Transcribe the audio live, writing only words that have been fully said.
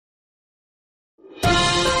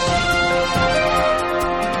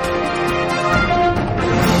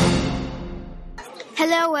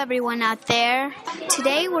Hello everyone out there.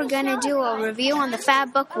 Today we're going to do a review on the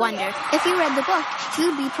Fab Book Wonder. If you read the book,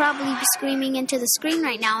 you'd be probably screaming into the screen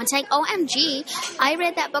right now and saying, OMG, I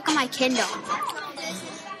read that book on my Kindle.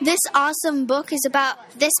 This awesome book is about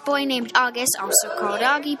this boy named August, also called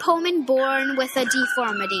Augie Pullman, born with a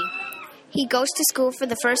deformity. He goes to school for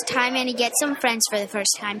the first time and he gets some friends for the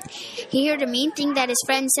first time. He heard a mean thing that his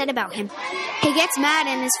friends said about him. He gets mad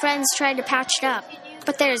and his friends try to patch it up.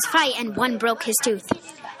 But there's a fight and one broke his tooth.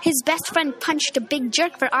 His best friend punched a big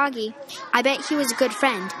jerk for Augie. I bet he was a good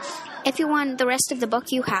friend. If you want the rest of the book,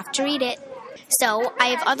 you have to read it. So, I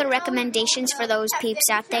have other recommendations for those peeps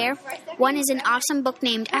out there. One is an awesome book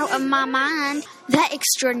named Out of My Mind. That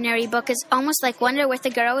extraordinary book is almost like Wonder with a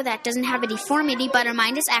girl that doesn't have a deformity, but her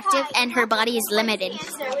mind is active and her body is limited.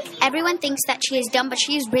 Everyone thinks that she is dumb, but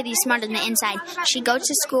she is really smart on the inside. She goes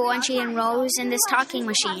to school and she enrolls in this talking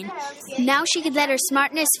machine. Now she could let her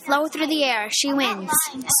smartness flow through the air. She wins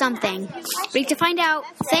something. Read to find out.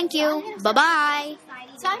 Thank you. Bye-bye.